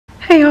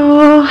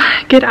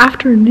Good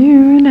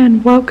afternoon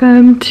and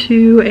welcome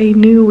to a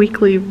new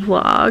weekly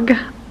vlog.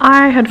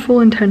 I had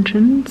full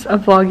intentions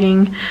of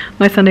vlogging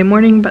my Sunday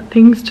morning, but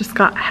things just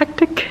got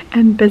hectic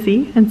and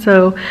busy, and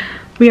so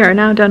we are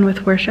now done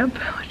with worship,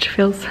 which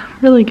feels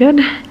really good,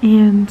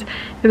 and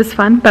it was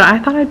fun. But I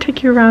thought I'd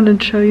take you around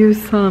and show you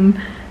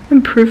some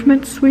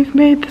improvements we've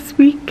made this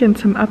week and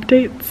some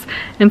updates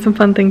and some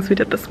fun things we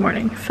did this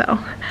morning. So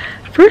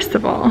first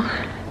of all,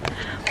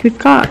 we've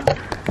got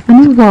a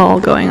new wall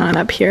going on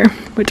up here,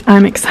 which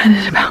I'm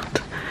excited about.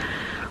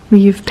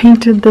 We've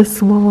painted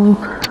this wall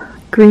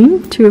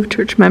green. Two of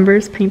church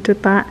members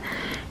painted that,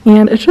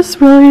 and it just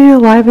really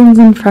livens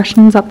and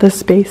freshens up this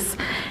space.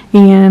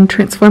 And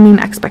Transforming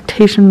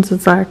Expectations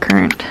is our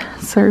current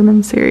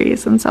sermon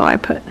series, and so I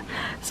put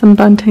some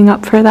bunting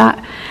up for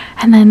that.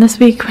 And then this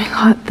week we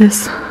got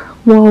this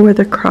wall where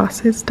the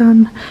cross is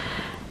done,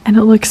 and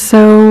it looks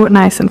so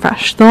nice and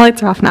fresh. The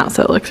lights are off now,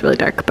 so it looks really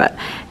dark, but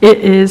it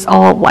is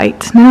all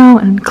white now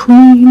and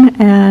clean.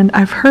 And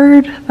I've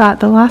heard that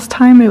the last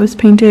time it was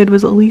painted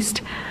was at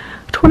least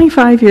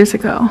 25 years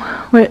ago,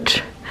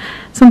 which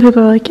some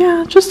people are like,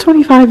 yeah, just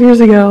 25 years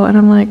ago. And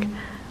I'm like,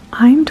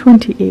 I'm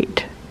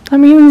 28. That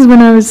means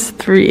when I was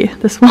 3,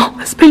 this wall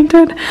was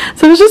painted.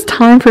 So it was just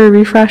time for a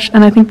refresh,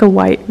 and I think the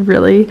white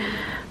really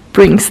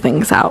brings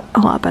things out a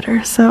lot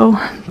better. So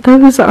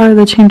those are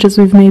the changes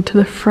we've made to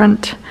the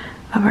front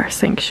of our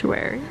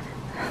sanctuary.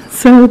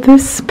 So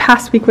this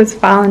past week was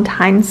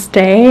Valentine's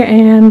Day,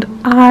 and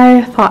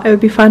I thought it would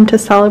be fun to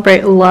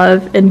celebrate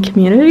love and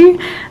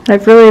community. And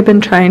I've really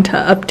been trying to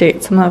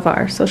update some of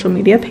our social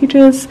media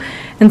pages,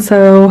 and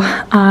so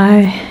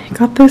I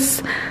got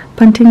this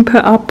bunting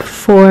put up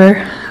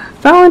for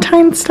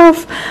Valentine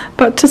stuff,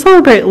 but to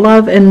celebrate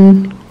love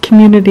and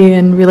community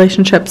and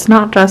relationships,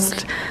 not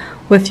just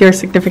with your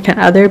significant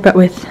other, but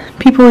with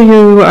people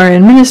you are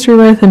in ministry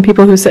with and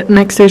people who sit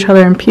next to each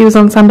other in pews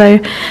on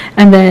Sunday.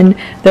 And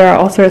then there are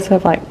all sorts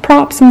of like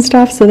props and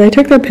stuff, so they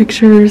took their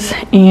pictures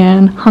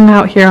and hung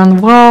out here on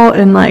the wall,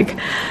 and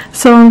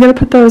so I'm gonna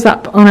put those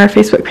up on our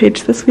Facebook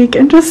page this week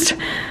and just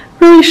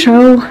really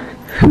show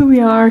who we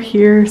are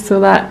here, so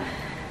that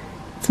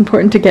it's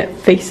important to get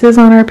faces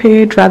on our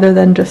page rather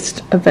than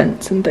just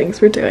events and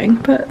things we're doing.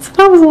 But so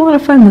that was a lot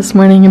of fun this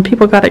morning, and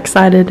people got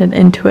excited and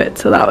into it,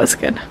 so that was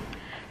good.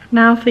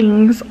 Now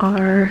things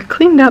are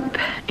cleaned up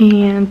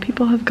and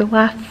people have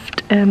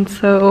left, and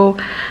so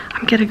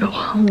I'm gonna go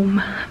home.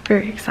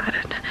 Very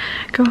excited.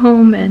 Go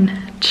home and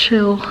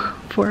chill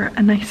for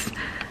a nice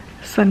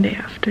Sunday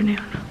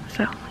afternoon.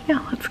 So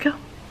yeah, let's go.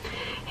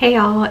 Hey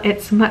y'all,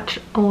 it's much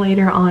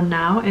later on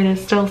now. It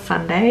is still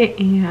Sunday,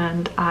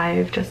 and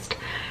I've just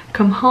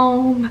come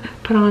home,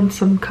 put on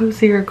some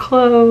cozier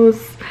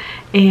clothes,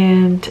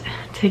 and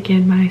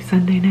taken my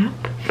Sunday nap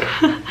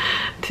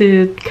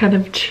to kind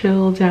of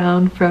chill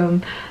down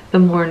from the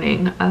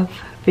morning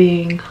of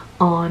being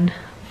on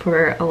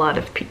for a lot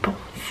of people.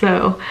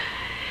 So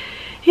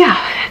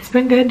yeah, it's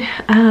been good.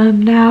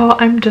 Now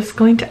I'm just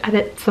going to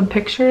edit some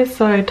pictures.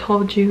 So I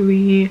told you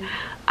we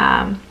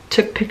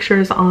took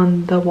pictures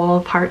on the wall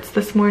of hearts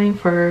this morning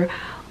for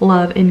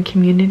love and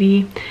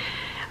community.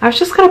 I was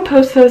just gonna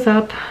post those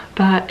up,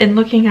 but in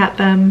looking at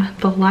them,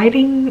 the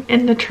lighting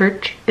in the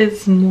church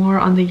is more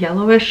on the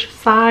yellowish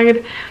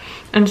side,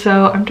 and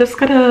so I'm just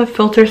gonna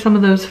filter some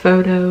of those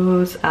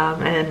photos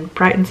and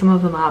brighten some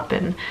of them up,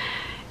 and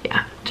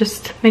yeah,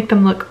 just make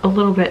them look a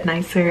little bit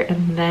nicer,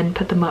 and then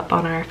put them up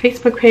on our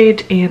Facebook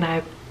page. And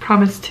I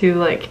promise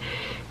to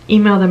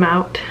email them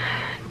out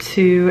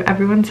to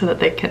everyone so that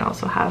they can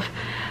also have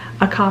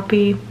a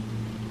copy.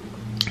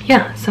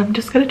 Yeah, so I'm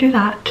just gonna do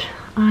that.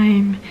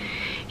 I'm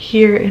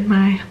here in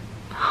my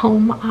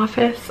home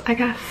office, I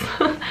guess.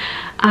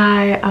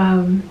 I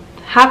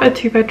have a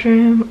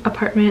 2-bedroom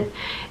apartment,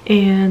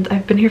 and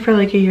I've been here for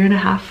like a year and a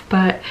half,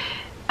 but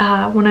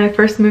when I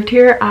first moved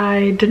here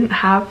I didn't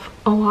have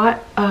a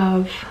lot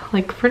of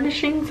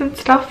furnishings and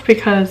stuff,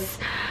 because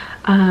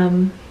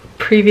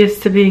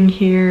previous to being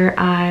here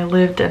I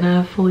lived in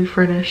a fully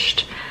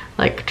furnished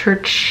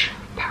church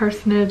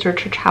parsonage or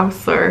church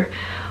house or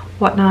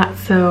whatnot,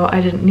 so I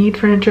didn't need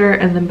furniture.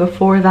 And then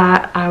before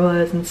that I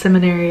was in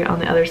seminary on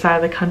the other side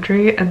of the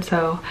country, and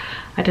so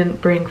I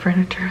didn't bring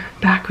furniture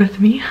back with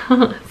me.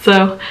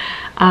 So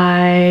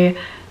I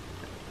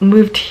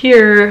moved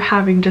here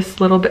having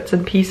just little bits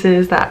and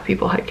pieces that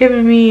people had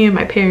given me, and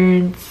my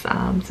parents,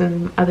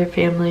 some other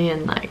family,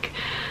 and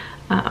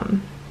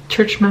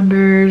church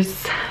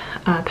members,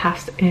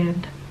 past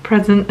and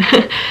present.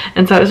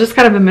 And so it was just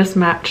kind of a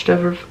mismatch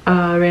of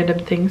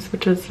random things,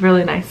 which was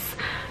really nice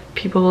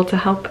people to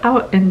help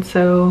out. And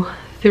so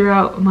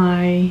throughout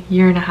my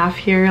year and a half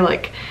here,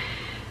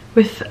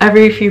 with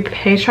every few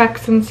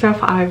paychecks and stuff,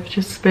 I've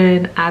just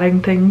been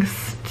adding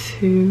things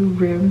to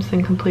rooms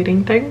and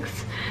completing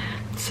things.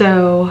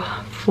 So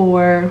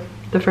for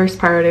the first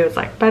priority was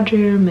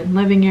bedroom and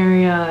living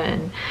area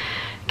and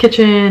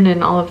kitchen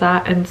and all of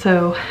that, and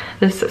so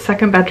this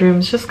second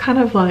bedroom's just kind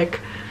of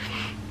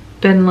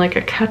been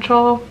a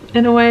catch-all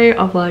in a way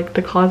of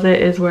the closet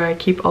is where I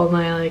keep all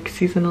my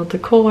seasonal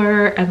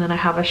decor, and then I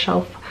have a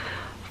shelf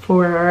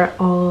for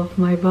all of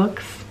my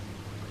books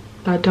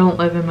that don't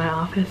live in my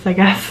office, I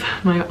guess,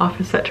 my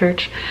office at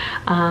church.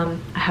 I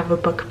have a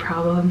book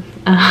problem.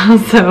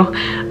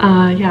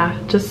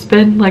 Yeah, just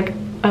been like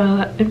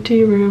an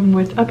empty room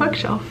with a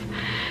bookshelf.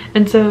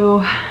 And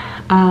so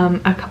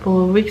a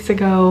couple of weeks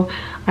ago,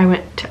 I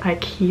went to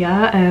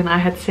IKEA and I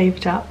had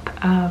saved up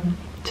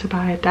to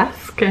buy a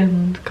desk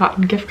and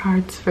gotten gift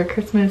cards for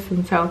Christmas.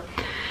 And so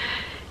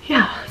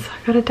yeah, so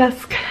I got a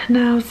desk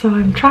now, so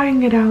I'm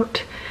trying it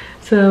out.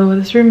 So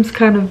this room's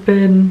kind of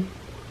been,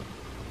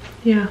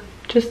 yeah,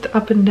 just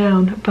up and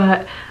down,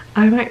 but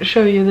I might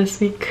show you this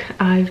week.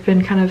 I've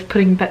been kind of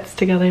putting bits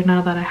together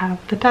now that I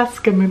have the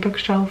desk and my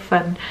bookshelf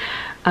and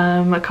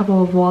a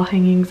couple of wall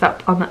hangings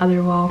up on the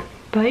other wall.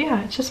 But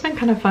yeah, it's just been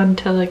kind of fun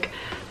to like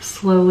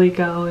slowly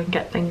go and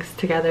get things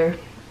together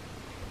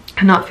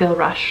and not feel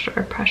rushed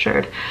or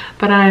pressured.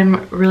 But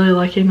I'm really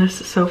liking this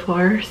so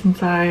far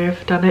since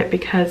I've done it,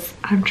 because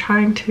I'm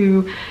trying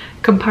to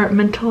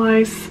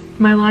compartmentalize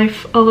my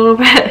life a little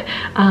bit.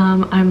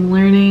 I'm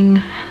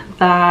learning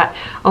that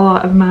a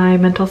lot of my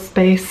mental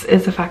space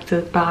is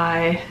affected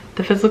by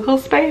the physical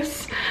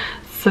space.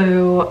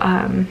 So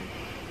I'm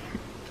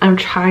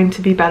trying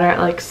to be better at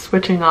like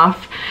switching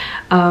off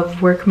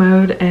of work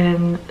mode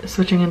and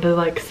switching into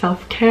like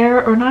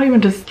self-care, or not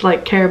even just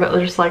like care, but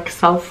just like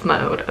self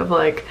mode of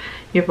like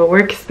you have a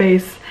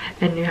workspace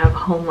and you have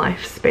home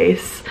life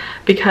space.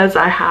 Because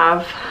I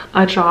have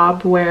a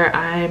job where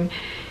I'm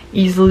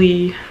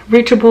easily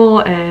reachable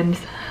and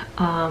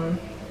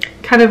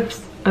kind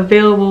of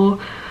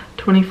available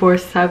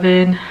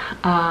 24/7,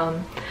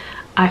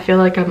 I feel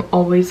like I'm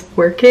always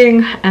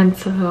working, and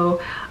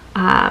so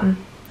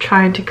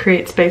trying to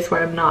create space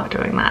where I'm not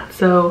doing that.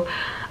 So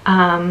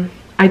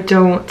I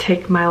don't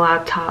take my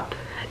laptop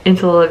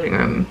into the living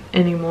room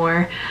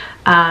anymore,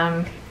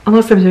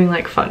 unless I'm doing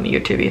like fun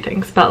YouTube-y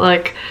things. But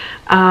like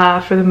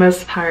for the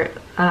most part,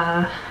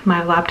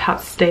 my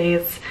laptop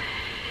stays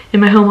in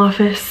my home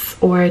office,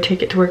 or I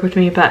take it to work with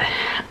me, but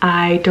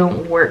I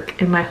don't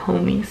work in my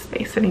homey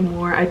space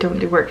anymore. I don't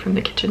do work from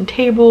the kitchen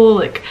table.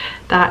 Like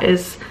that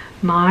is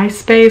my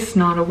space,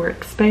 not a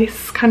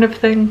workspace kind of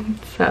thing.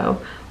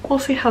 So we'll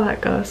see how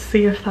that goes,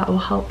 see if that will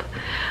help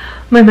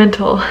my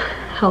mental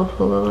health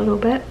a little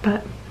bit.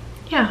 But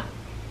yeah,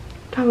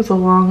 that was a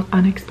long,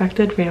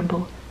 unexpected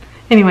ramble.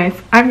 Anyways,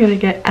 I'm gonna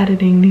get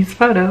editing these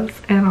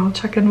photos and I'll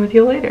check in with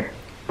you later.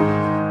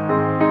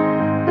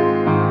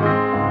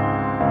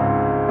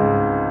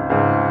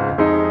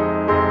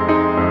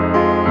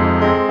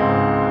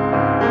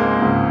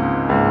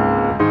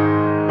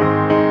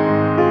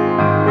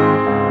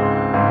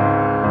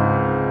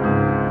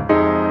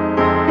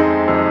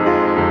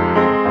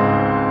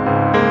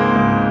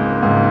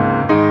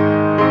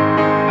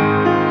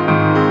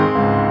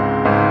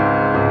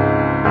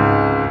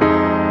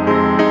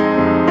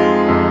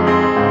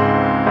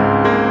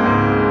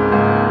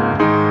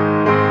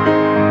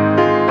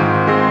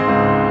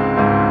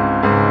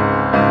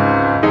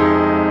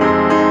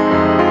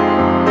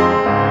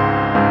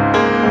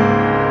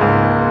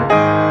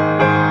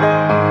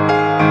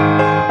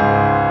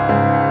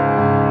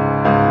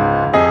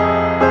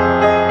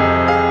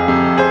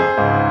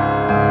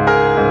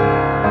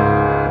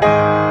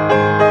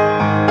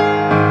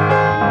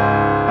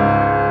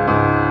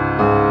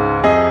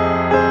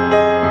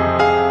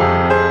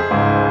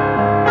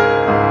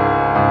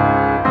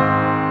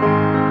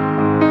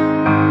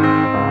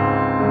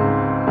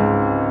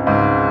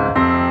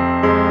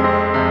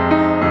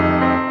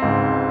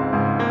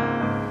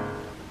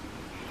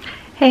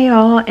 Hey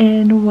y'all,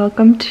 and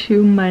welcome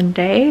to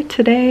Monday.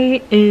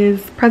 Today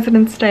is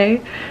President's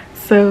Day,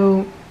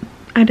 so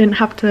I didn't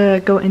have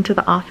to go into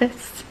the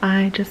office.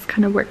 I just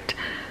kind of worked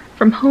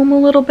from home a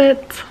little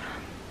bit.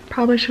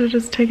 Probably should have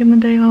just taken the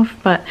day off,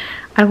 but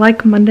I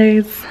like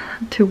Mondays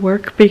to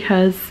work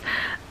because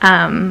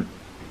I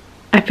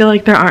feel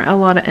like there aren't a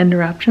lot of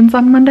interruptions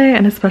on Monday,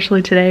 and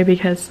especially today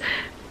because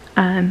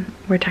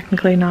we're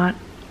technically not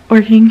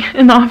working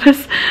in the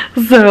office.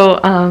 So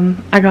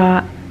I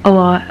got a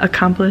lot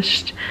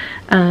accomplished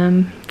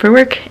for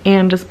work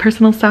and just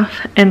personal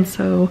stuff, and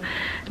so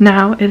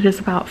now it is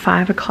about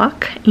 5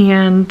 o'clock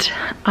and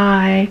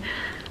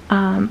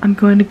I'm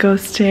going to go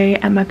stay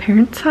at my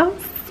parents'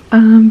 house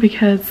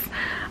because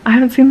I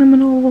haven't seen them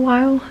in a little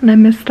while and I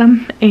miss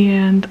them,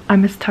 and I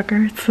miss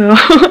Tucker, so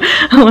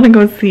I want to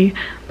go see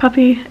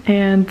Puppy.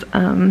 And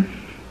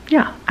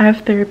yeah, I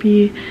have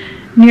therapy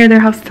near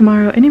their house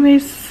tomorrow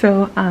anyways,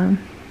 so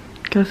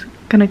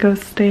gonna go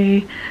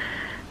stay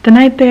the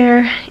night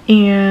there.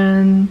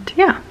 And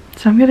yeah,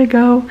 so I'm gonna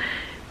go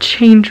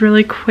change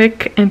really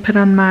quick and put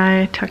on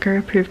my Tucker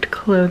approved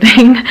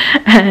clothing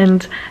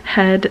and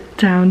head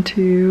down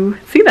to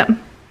see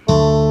them.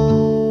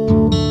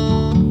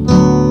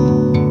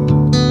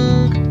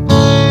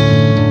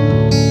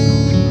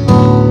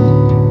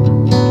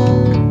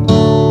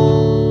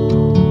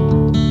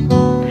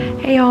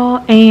 Hey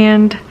y'all,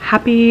 and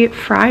happy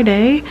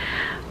Friday.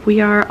 We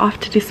are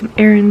off to do some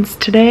errands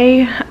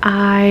today.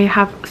 I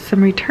have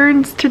some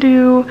returns to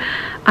do.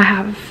 I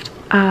have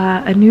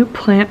a new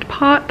plant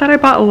pot that I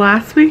bought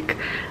last week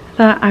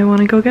that I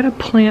want to go get a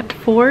plant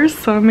for,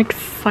 so I'm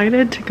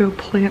excited to go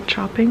plant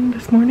shopping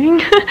this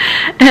morning.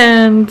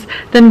 And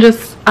then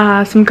just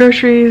some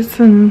groceries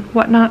and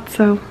whatnot,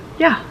 so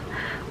yeah,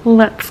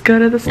 let's go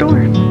to the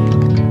store.